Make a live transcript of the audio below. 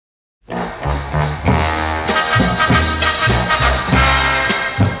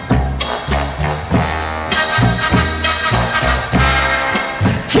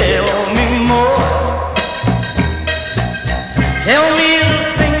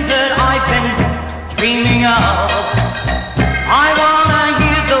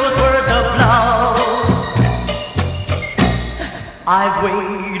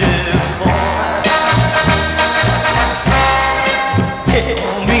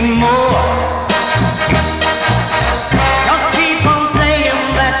me more. Just keep on saying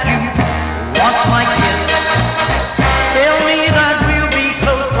that you want my kiss. Tell me that we'll be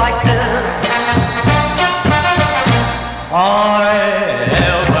close like this forevermore.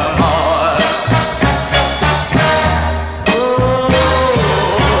 Oh,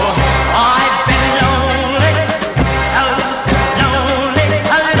 I've been lonely, oh so lonely,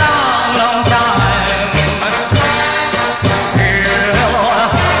 a long, long time.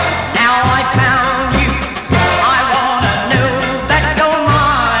 Now I found you, I wanna know that you're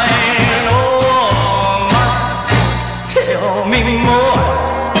mine. Oh, tell me more.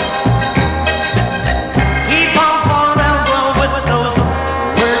 Keep on forever with those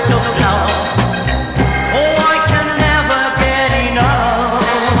words of love. Oh, I can never get enough.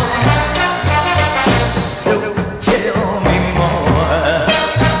 So tell me more.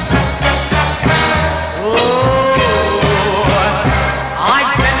 Oh,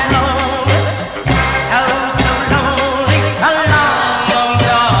 I've been lonely, oh so lonely, a long, long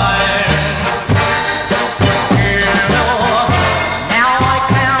time. Now I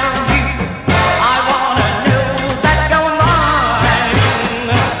found you, I wanna know that you're mine.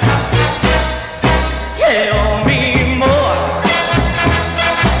 Tell me more.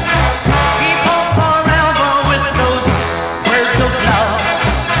 Keep on forever with those words of love.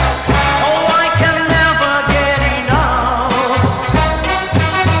 Oh, I can never get enough.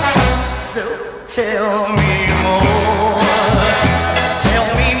 So tell me more. Tell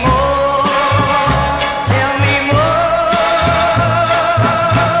me more. Tell me more.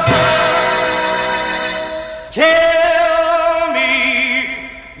 Tell